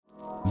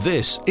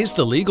This is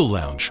The Legal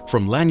Lounge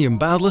from Lanyon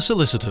Bowdler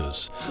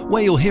Solicitors,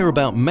 where you'll hear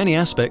about many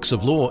aspects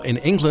of law in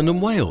England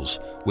and Wales,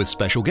 with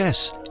special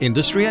guests,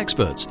 industry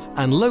experts,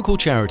 and local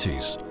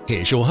charities.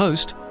 Here's your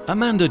host,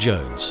 Amanda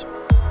Jones.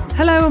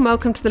 Hello and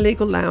welcome to The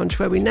Legal Lounge,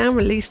 where we now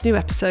release new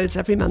episodes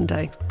every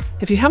Monday.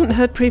 If you haven't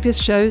heard previous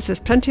shows,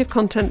 there's plenty of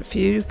content for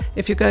you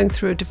if you're going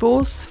through a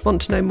divorce,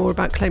 want to know more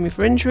about claiming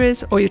for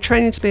injuries, or you're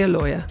training to be a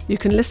lawyer. You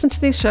can listen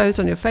to these shows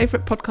on your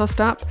favourite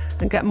podcast app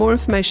and get more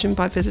information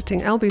by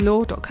visiting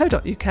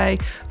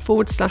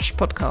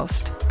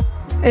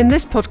lblaw.co.uk/podcast. In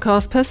this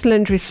podcast, personal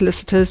injury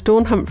solicitors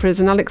Dawn Humphreys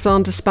and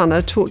Alexander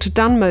Spinal talk to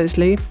Dan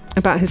Moseley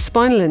about his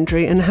spinal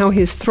injury and how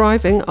he is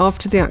thriving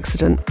after the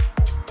accident.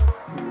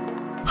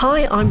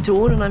 Hi, I'm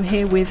Dawn and I'm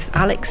here with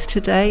Alex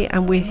today,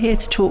 and we're here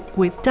to talk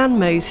with Dan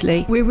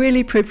Moseley. We're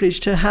really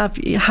privileged to have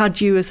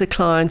had you as a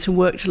client and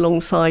worked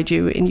alongside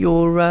you in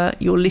your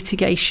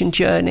litigation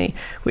journey,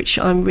 which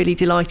I'm really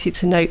delighted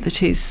to note that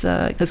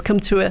has come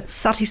to a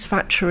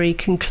satisfactory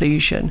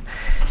conclusion.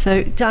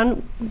 So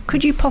Dan,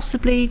 could you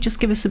possibly just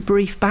give us a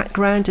brief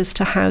background as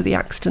to how the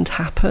accident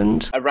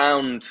happened?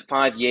 Around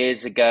 5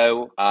 years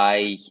ago,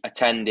 I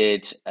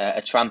attended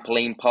a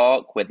trampoline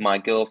park with my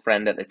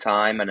girlfriend at the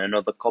time and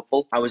another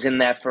couple. I was in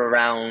there for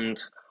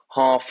around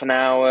half an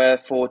hour,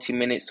 40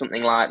 minutes,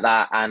 something like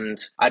that.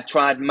 And I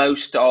tried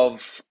most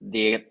of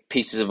the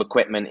pieces of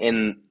equipment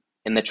in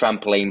the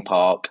trampoline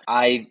park.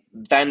 I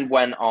then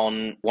went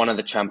on one of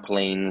the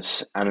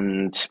trampolines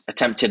and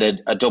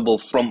attempted a double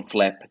front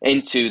flip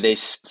into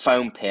this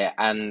foam pit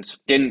and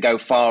didn't go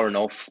far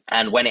enough.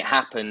 And when it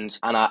happened,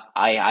 and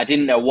I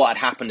didn't know what had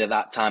happened at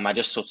that time, I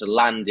just sort of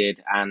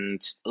landed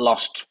and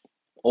lost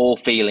all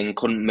feeling,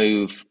 couldn't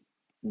move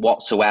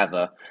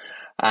whatsoever.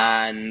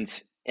 And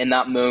in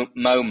that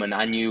moment,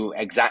 I knew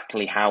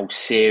exactly how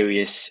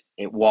serious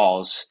it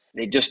was.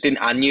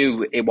 I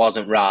knew it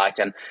wasn't right.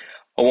 And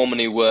a woman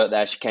who worked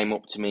there, she came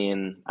up to me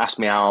and asked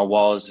me how I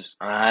was.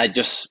 I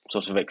just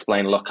sort of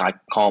explained, look, I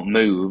can't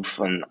move.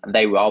 And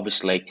they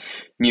obviously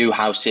knew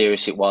how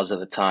serious it was at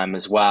the time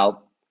as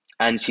well.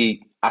 And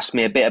she asked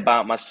me a bit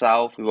about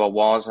myself, who I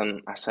was,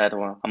 and I said,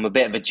 well, I'm a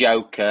bit of a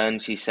joker.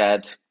 And she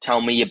said, tell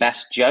me your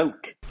best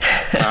joke.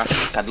 And I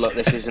said, look,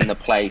 this isn't the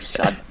place.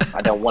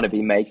 I don't want to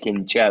be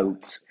making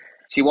jokes.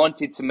 She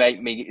wanted to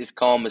make me as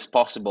calm as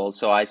possible.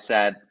 So I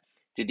said,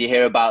 did you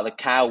hear about the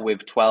cow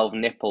with 12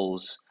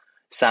 nipples?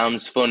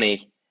 Sounds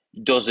funny,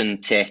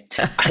 doesn't it?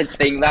 I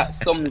think that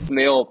sums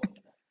me up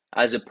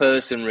as a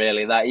person,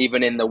 really, that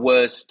even in the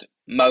worst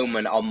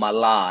moment of my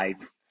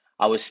life,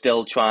 I was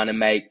still trying to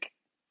make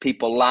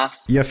people laugh.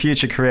 Your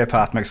future career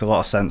path makes a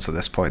lot of sense at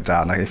this point,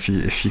 Dan. Like if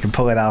you can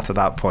pull it out at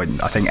that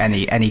point, I think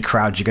any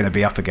crowd you're going to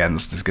be up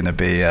against is going to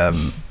be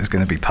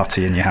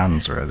putty in your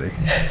hands, really.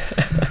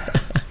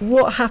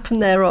 What happened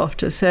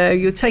thereafter? So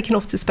you were taken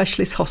off to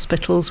specialist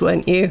hospitals,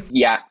 weren't you?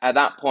 Yeah, at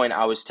that point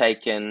I was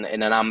taken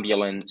in an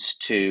ambulance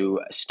to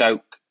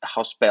Stoke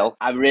Hospital.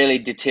 I really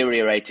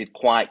deteriorated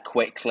quite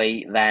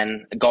quickly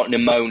then. I got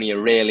pneumonia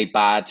really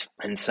bad,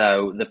 and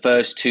so the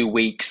first 2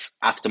 weeks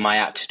after my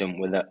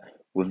accident were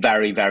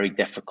very, very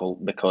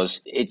difficult,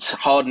 because it's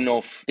hard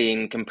enough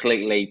being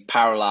completely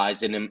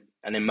paralysed and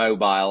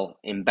immobile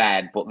in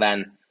bed, but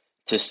then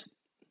to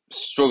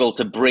struggle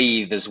to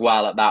breathe as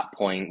well at that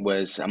point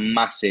was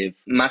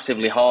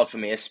massively hard for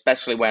me,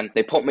 especially when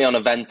they put me on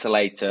a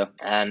ventilator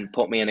and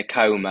put me in a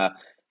coma.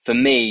 For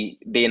me,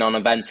 being on a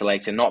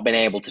ventilator, not being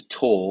able to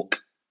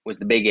talk was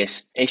the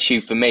biggest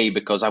issue for me,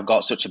 because I've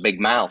got such a big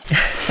mouth.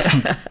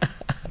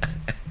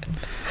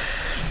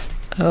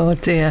 Oh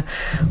dear.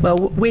 Well,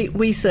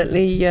 we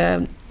certainly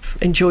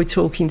enjoy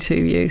talking to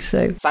you.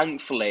 So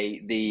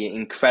thankfully, the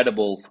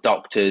incredible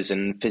doctors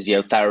and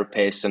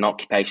physiotherapists and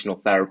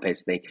occupational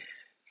therapists, they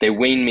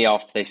weaned me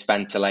off this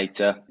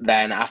ventilator.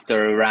 Then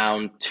after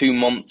around 2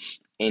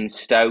 months in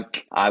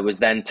Stoke, I was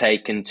then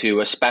taken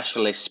to a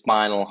specialist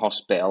spinal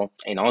hospital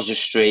in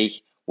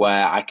Oswestry,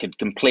 where I could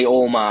complete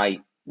all my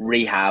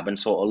rehab and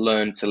sort of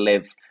learn to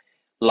live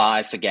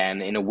life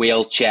again in a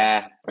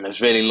wheelchair. And I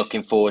was really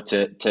looking forward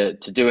to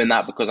doing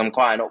that, because I'm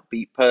quite an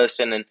upbeat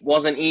person, and it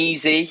wasn't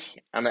easy.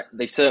 And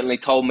they certainly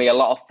told me a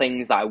lot of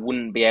things that I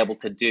wouldn't be able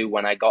to do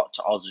when I got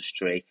to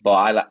Oswestry.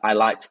 But I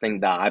like to think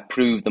that I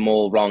proved them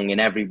all wrong in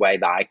every way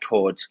that I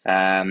could,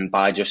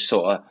 by just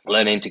sort of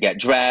learning to get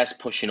dressed,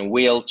 pushing a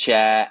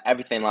wheelchair,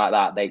 everything like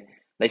that.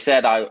 They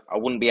said I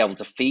wouldn't be able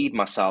to feed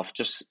myself,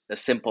 just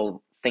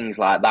simple things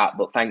like that.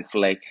 But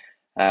thankfully,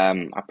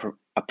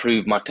 I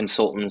proved my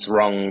consultants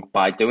wrong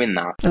by doing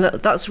that. And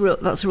that's a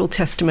real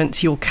testament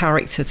to your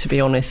character, to be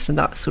honest, and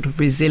that sort of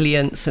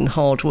resilience and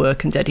hard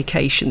work and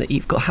dedication that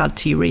you've had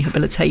to your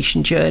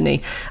rehabilitation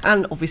journey,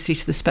 and obviously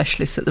to the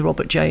specialists at the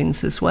Robert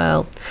Jones as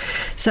well.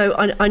 So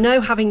I know,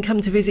 having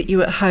come to visit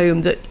you at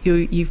home, that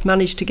you've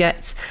managed to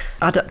get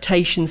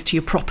adaptations to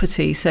your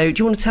property. So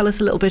do you want to tell us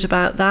a little bit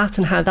about that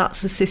and how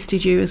that's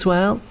assisted you as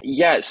well?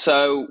 Yeah,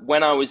 so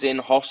when I was in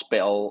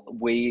hospital,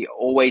 we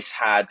always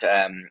had,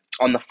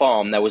 on the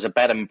farm, there was a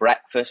bed and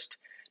breakfast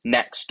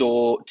next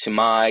door to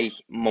my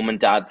mum and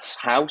dad's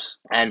house.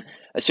 And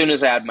as soon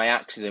as I had my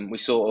accident, we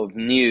sort of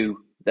knew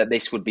that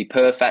this would be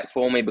perfect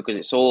for me because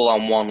it's all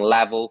on one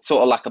level,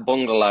 sort of like a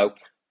bungalow,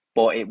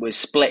 but it was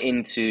split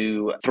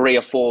into 3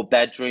 or 4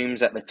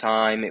 bedrooms at the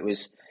time. It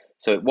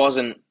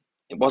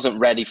wasn't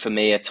ready for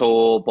me at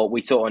all, but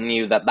we sort of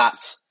knew that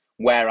that's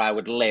where I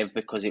would live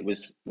because it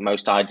was the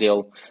most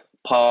ideal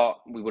part.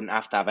 We wouldn't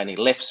have to have any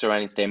lifts or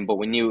anything, but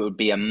we knew it would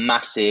be a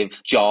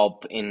massive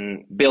job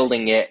in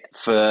building it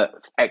for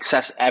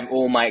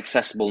all my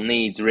accessible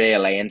needs,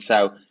 really. And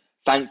so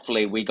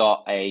thankfully we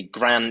got a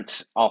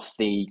grant off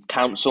the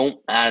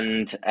council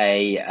and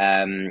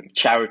a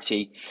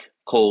charity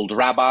called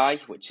Rabbi,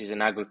 which is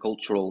an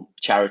agricultural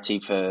charity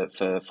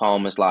for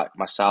farmers like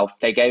myself.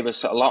 They gave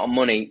us a lot of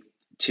money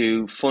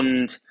to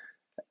fund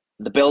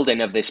the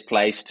building of this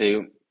place,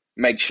 to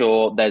make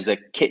sure there's a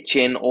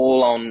kitchen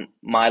all on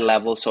my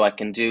level so I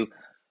can do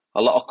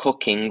a lot of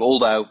cooking,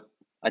 although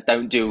I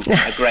don't do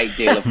a great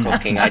deal of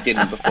cooking. I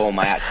didn't before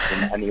my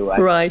accident anyway.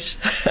 Right.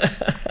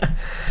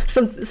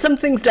 Some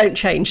things don't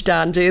change,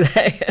 Dan, do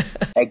they?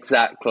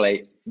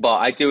 Exactly. But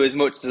I do as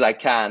much as I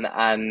can.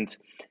 And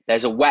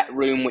there's a wet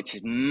room, which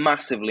is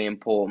massively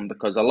important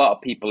because a lot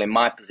of people in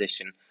my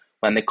position,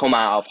 when they come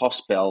out of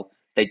hospital,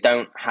 they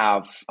don't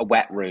have a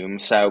wet room.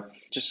 So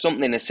just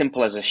something as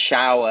simple as a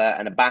shower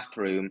and a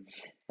bathroom,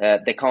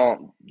 they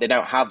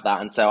don't have that.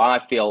 And so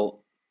I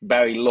feel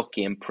very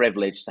lucky and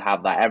privileged to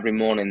have that every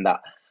morning, that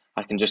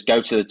I can just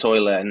go to the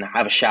toilet and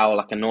have a shower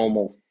like a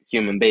normal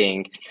human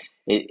being.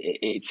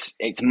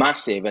 It's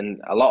massive.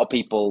 And a lot of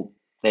people,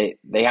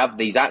 they have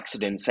these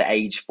accidents at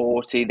age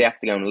 40. They have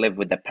to go and live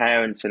with their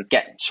parents and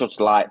get sort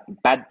of like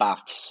bed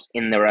baths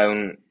in their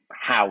own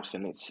house,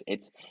 and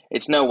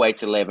it's no way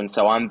to live. And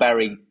so I'm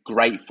very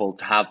grateful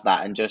to have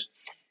that, and just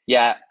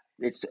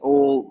it's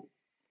all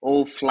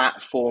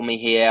flat for me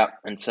here.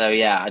 And so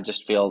I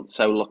just feel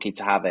so lucky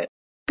to have it.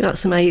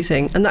 That's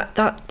amazing. And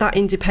that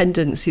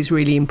independence is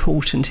really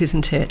important,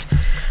 isn't it?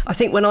 I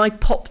think when I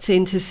popped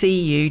in to see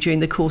you during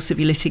the course of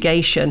your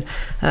litigation,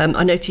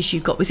 I noticed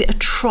you've got, was it a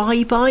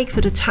tri-bike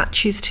that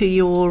attaches to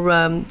your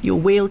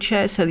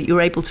wheelchair so that you're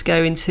able to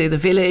go into the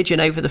village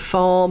and over the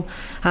farm?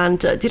 And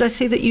did I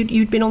see that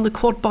you'd been on the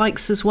quad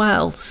bikes as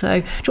well? So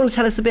do you want to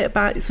tell us a bit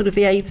about sort of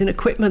the aids and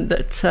equipment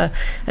that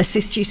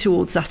assist you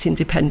towards that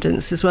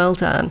independence as well,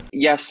 Dan?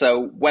 Yeah,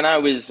 so when I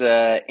was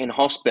in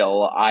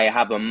hospital, I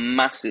have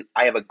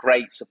a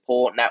great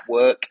support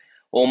network.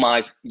 All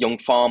my young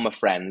farmer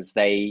friends,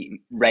 they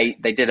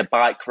did a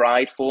bike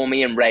ride for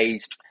me and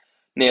raised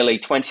nearly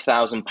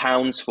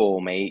 £20,000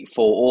 for me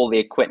for all the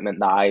equipment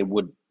that I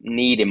would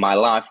need in my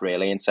life,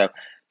 really. And so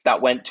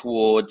that went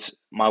towards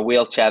my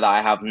wheelchair that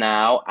I have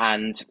now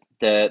and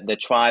the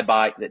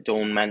tri-bike that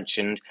Dawn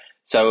mentioned.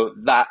 So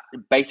that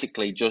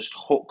basically just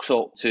hooks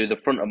up to the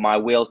front of my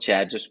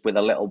wheelchair just with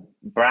a little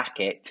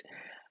bracket,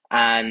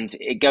 and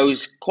it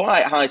goes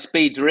quite high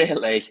speeds,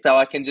 really. So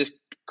I can just,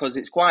 because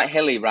it's quite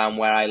hilly around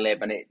where I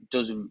live, and it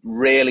does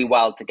really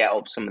well to get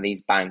up some of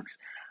these banks.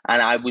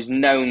 And I was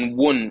known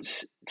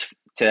once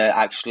to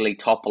actually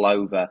topple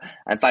over,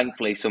 and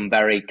thankfully some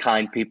very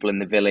kind people in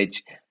the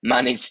village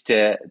managed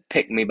to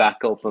pick me back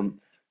up and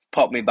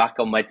pop me back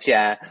on my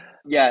chair.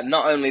 Yeah,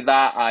 not only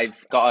that,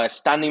 I've got a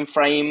standing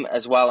frame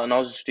as well, an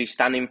Oswestry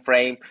standing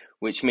frame,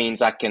 which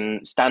means I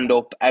can stand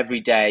up every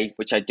day,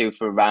 which I do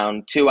for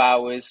around 2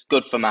 hours.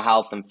 Good for my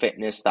health and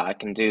fitness that I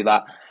can do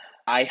that.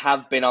 I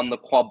have been on the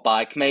quad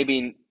bike.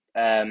 Maybe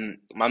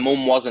my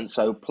mum wasn't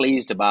so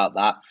pleased about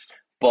that,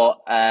 but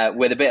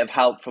with a bit of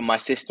help from my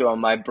sister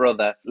and my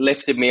brother,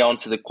 lifted me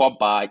onto the quad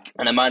bike,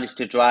 and I managed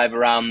to drive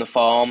around the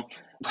farm.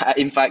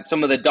 In fact,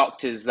 some of the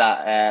doctors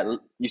that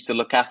used to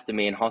look after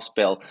me in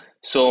hospital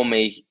saw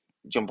me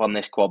jump on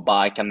this quad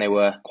bike, and they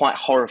were quite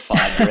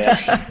horrified, really.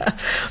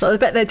 Well, I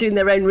bet they're doing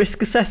their own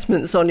risk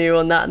assessments on you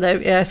on that.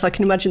 Yes, I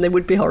can imagine they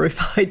would be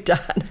horrified,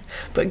 Dan.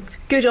 But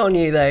good on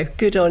you, though.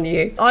 Good on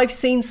you. I've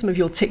seen some of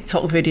your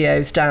TikTok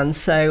videos, Dan.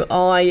 So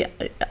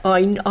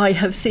I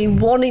have seen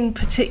one in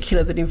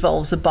particular that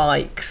involves a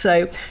bike.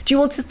 So do you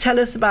want to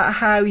tell us about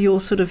how your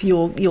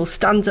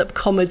stand-up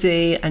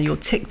comedy and your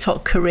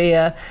TikTok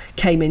career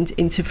came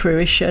into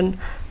fruition?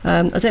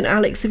 I don't know,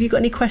 Alex, have you got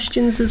any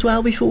questions as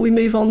well before we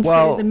move on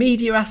to the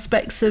media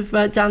aspects of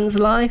Dan's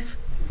life?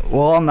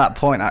 Well, on that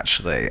point,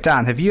 actually,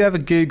 Dan, have you ever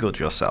Googled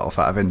yourself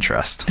out of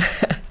interest?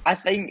 I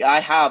think I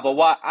have.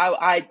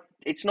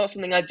 It's not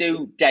something I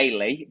do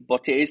daily,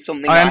 but it is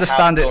something I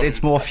understand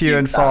it's more few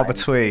and far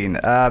between.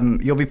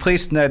 You'll be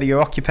pleased to know that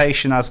your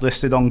occupation as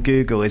listed on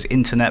Google is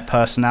internet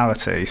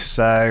personality.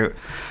 So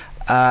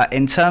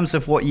in terms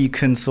of what you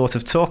can sort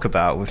of talk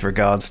about with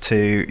regards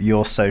to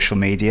your social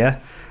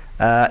media,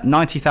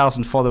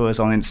 90,000 followers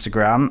on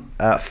Instagram,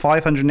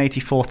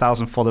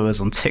 584,000 followers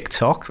on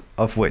TikTok,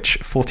 of which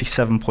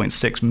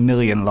 47.6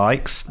 million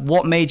likes.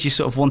 What made you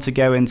sort of want to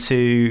go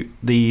into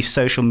the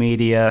social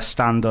media,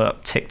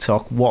 stand-up,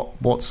 TikTok?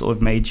 What sort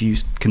of made you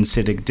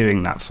consider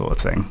doing that sort of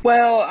thing?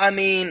 Well, I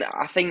mean,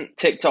 I think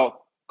TikTok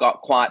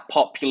got quite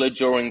popular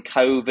during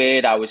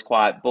COVID. I was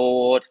quite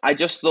bored. I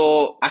just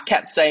thought, I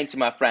kept saying to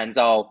my friends,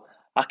 I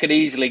could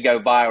easily go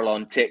viral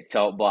on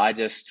TikTok, but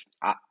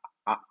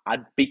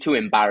I'd be too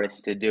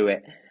embarrassed to do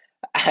it.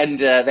 And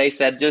they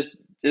said, just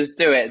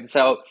do it. And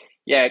so,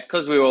 yeah,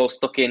 because we were all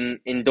stuck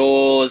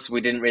indoors,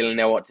 we didn't really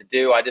know what to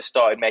do. I just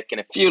started making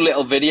a few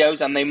little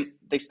videos, and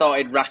they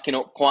started racking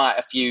up quite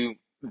a few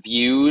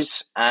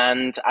views,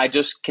 and I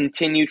just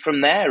continued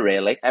from there,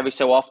 really. Every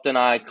so often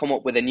I come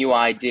up with a new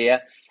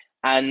idea,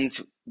 and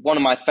one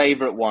of my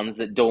favourite ones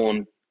that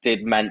Dawn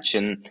did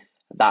mention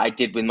that I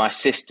did with my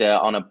sister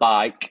on a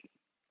bike,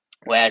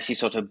 where she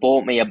sort of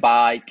bought me a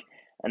bike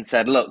and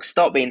said, look,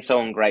 stop being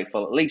so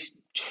ungrateful, at least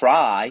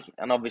try.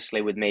 And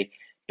obviously with me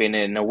being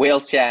in a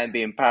wheelchair and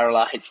being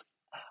paralysed,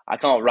 I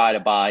can't ride a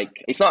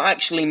bike. It's not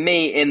actually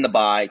me in the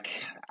bike,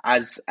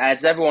 as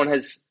everyone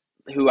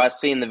who has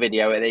seen the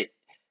video,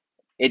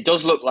 it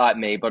does look like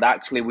me, but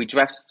actually we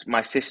dressed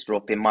my sister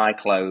up in my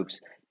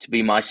clothes to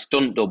be my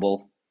stunt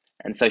double.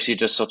 And so she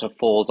just sort of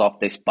falls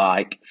off this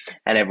bike,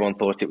 and everyone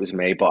thought it was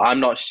me. But I'm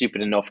not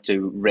stupid enough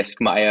to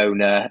risk my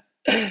own,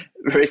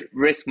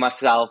 risk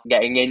myself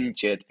getting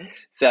injured.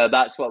 So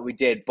that's what we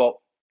did. But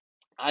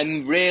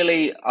I'm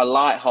really a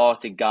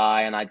light-hearted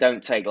guy, and I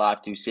don't take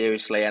life too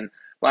seriously. And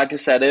like I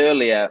said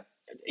earlier,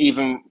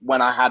 even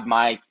when I had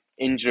my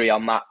injury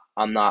on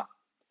that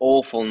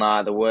awful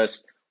night, the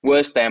worst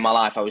day of my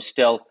life, I was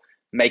still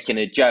making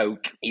a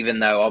joke, even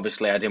though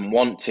obviously I didn't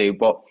want to.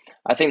 But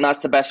I think that's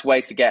the best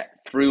way to get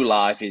through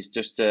life, is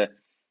just to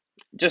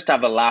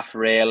have a laugh,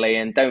 really,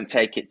 and don't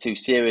take it too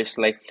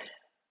seriously.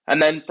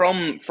 And then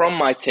from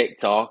my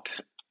TikTok,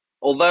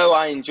 although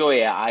I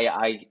enjoy it,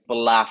 I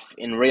laugh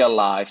in real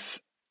life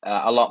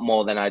a lot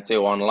more than I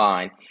do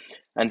online.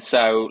 And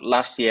so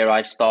last year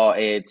I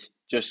started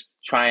just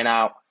trying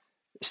out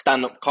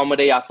stand-up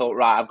comedy. I thought,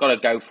 right, I've got to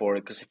go for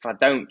it, because if I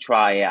don't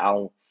try it,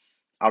 I'll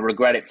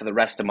regret it for the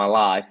rest of my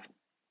life.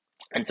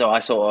 And so I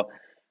sort of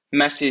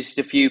messaged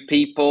a few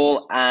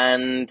people,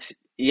 and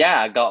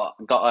yeah, I got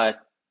a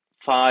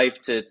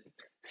 5 to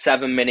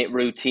 7 minute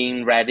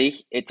routine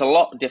ready. It's a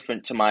lot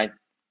different to my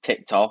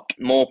TikTok,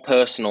 more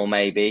personal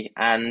maybe.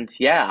 And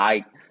yeah,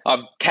 I've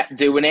kept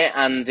doing it,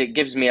 and it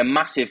gives me a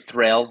massive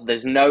thrill.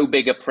 There's no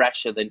bigger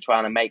pressure than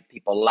trying to make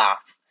people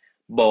laugh,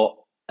 but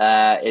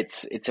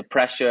it's a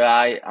pressure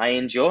I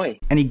enjoy.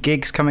 Any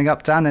gigs coming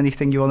up, Dan?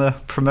 Anything you want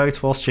to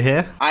promote whilst you're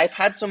here? I've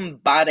had some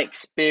bad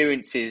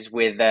experiences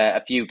with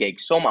a few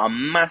gigs. Some are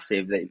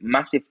massive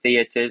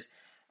theatres,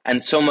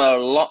 and some are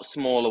a lot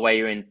smaller where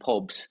you're in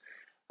pubs.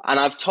 And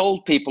I've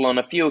told people on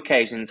a few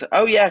occasions,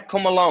 oh yeah,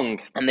 come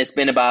along. And there's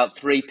been about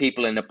 3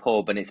 people in a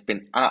pub, and it's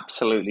been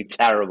absolutely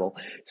terrible.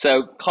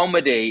 So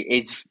comedy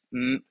is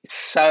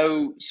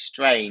so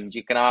strange.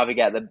 You can either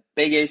get the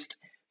biggest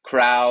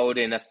crowd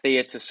in a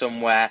theatre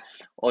somewhere,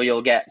 or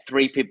you'll get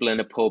 3 people in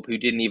a pub who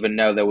didn't even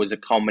know there was a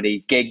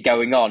comedy gig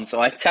going on.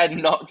 So I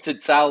tend not to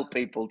tell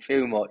people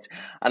too much.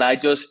 And I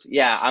just,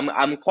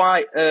 I'm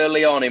quite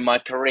early on in my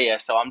career,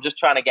 so I'm just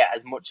trying to get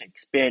as much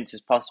experience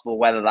as possible,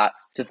 whether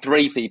that's to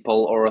 3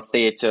 people or a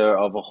theatre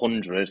of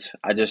 100.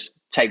 I just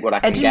take what I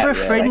can Edinburgh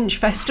get, really. Fringe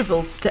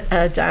Festival,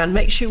 Dan.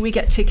 Make sure we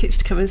get tickets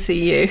to come and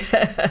see you.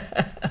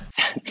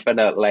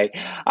 Definitely.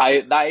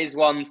 That is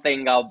one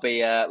thing I'll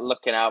be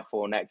looking out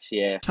for next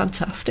year.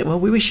 Fantastic. Well,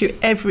 we wish you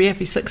every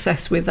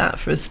success with that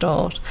for a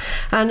start.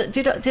 And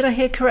did I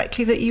hear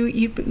correctly that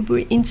you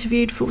were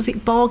interviewed for, was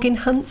it Bargain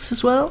Hunts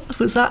as well?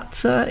 Was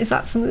that is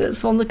that something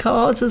that's on the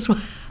cards as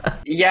well?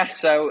 Yeah.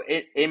 So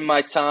in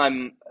my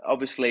time,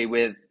 obviously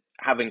with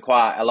having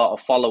quite a lot of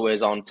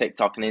followers on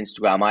TikTok and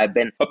Instagram, I've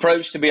been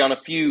approached to be on a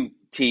few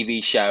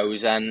TV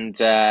shows, and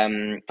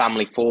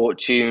Family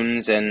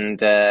Fortunes,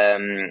 and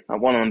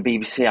one on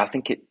BBC. I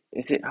think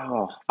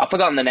I've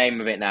forgotten the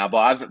name of it now, but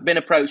I've been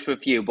approached for a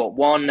few. But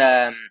one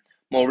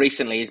more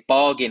recently is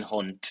Bargain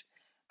Hunt,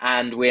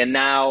 and we're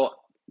now,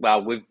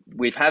 well,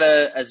 we've had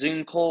a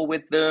Zoom call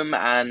with them,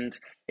 and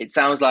it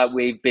sounds like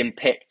we've been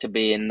picked to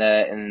be in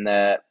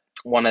the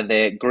one of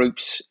the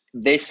groups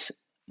this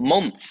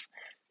month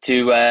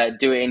to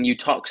do it in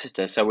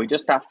Uttoxeter. So we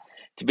just have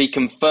to be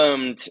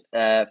confirmed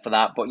for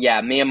that. But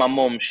yeah, me and my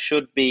mum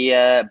should be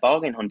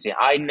bargain hunting.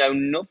 I know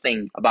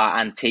nothing about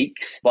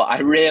antiques, but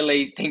I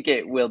really think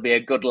it will be a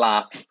good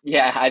laugh.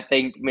 Yeah, I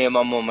think me and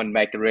my mum would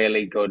make a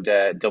really good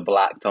double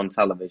act on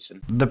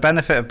television. The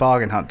benefit of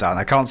Bargain Hunt, Dan,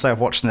 I can't say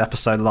I've watched an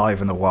episode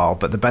live in a while,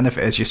 but the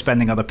benefit is you're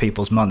spending other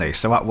people's money.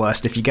 So at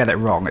worst, if you get it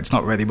wrong, it's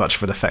not really much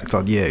of an effect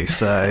on you.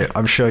 So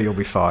I'm sure you'll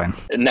be fine.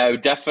 No,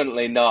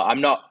 definitely not.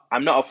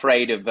 I'm not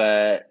afraid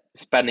of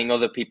spending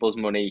other people's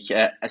money,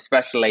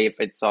 especially if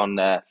it's on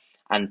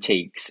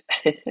antiques.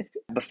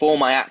 Before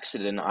my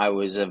accident, I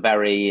was a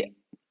very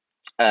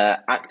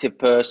active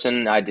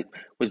person.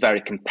 Was very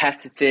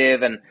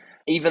competitive, and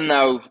even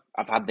though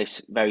I've had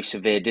this very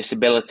severe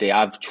disability,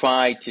 I've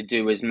tried to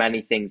do as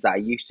many things that I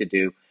used to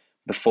do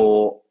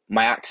before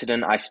my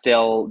accident. I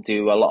still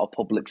do a lot of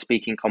public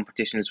speaking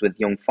competitions with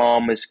Young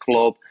Farmers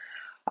Club.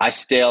 I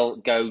still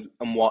go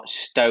and watch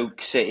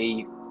Stoke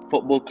City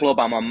Football Club.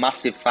 I'm a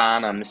massive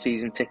fan. I'm a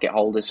season ticket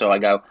holder, so I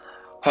go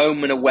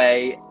home and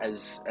away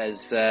as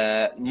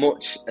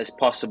much as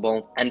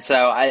possible. And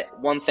so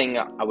one thing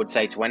I would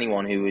say to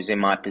anyone who is in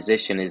my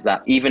position is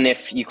that even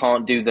if you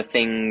can't do the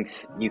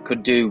things you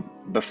could do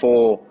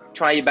before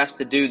try your best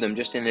to do them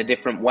just in a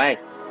different way.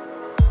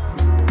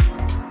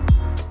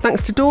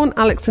 Thanks to Dawn,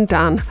 Alex and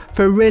Dan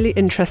for a really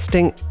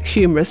interesting,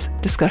 humorous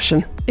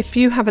discussion. If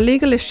you have a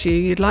legal issue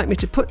you'd like me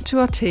to put to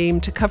our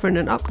team to cover in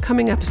an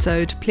upcoming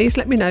episode, please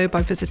let me know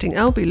by visiting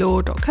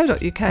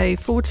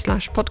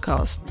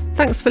lblaw.co.uk/podcast.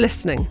 Thanks for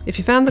listening. If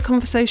you found the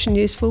conversation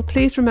useful,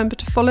 please remember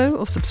to follow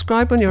or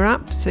subscribe on your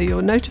app so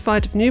you're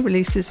notified of new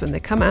releases when they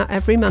come out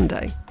every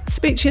Monday.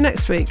 Speak to you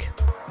next week.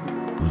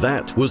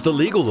 That was the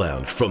Legal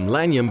Lounge from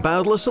Lanyon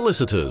Bowdler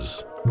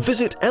Solicitors.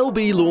 Visit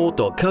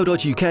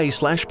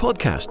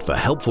lblaw.co.uk/podcast for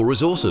helpful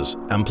resources,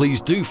 and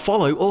please do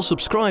follow or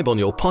subscribe on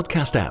your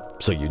podcast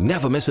app so you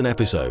never miss an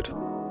episode.